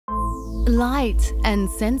Light and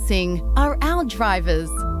sensing are our drivers,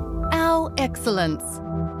 our excellence,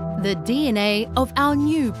 the DNA of our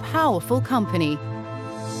new powerful company.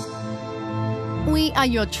 We are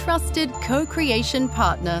your trusted co-creation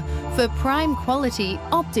partner for prime quality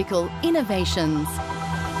optical innovations.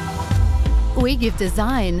 We give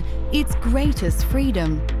design its greatest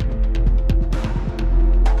freedom.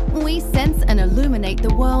 We sense and illuminate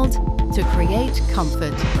the world to create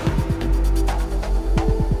comfort.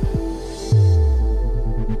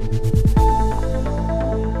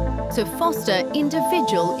 To foster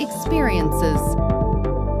individual experiences.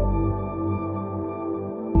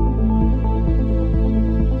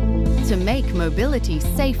 To make mobility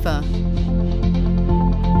safer.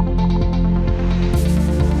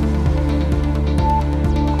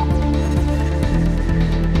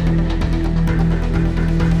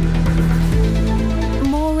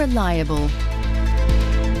 More reliable.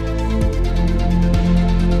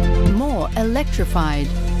 More electrified.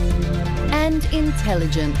 And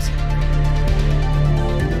intelligent.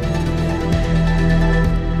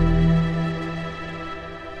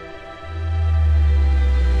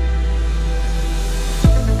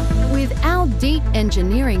 With our deep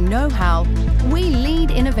engineering know-how, we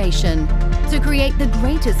lead innovation to create the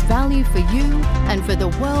greatest value for you and for the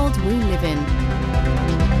world we live in.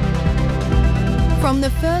 From the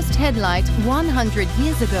first headlight 100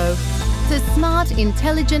 years ago to smart,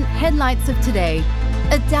 intelligent headlights of today,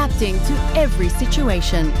 adapting to every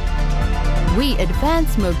situation. We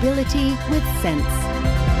advance mobility with sense.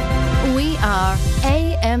 We are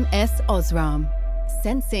AMS OSRAM.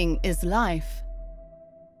 Sensing is life.